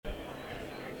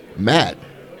Matt,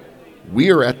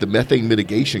 we are at the Methane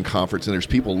Mitigation Conference, and there's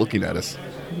people looking at us.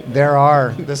 There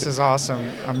are. This is awesome.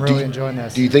 I'm really enjoying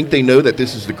this. Do you think they know that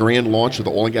this is the grand launch of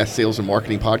the Oil and Gas Sales and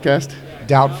Marketing Podcast?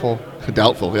 Doubtful.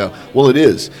 Doubtful, yeah. Well, it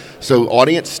is. So,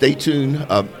 audience, stay tuned.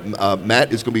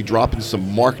 Matt is going to be dropping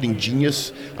some marketing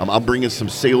genius. I'm bringing some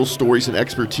sales stories and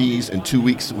expertise. In 2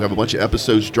 weeks, we have a bunch of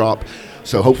episodes drop.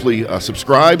 So, hopefully,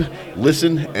 subscribe,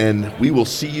 listen, and we will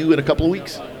see you in a couple of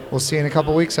weeks. We'll see you in a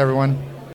couple of weeks, everyone.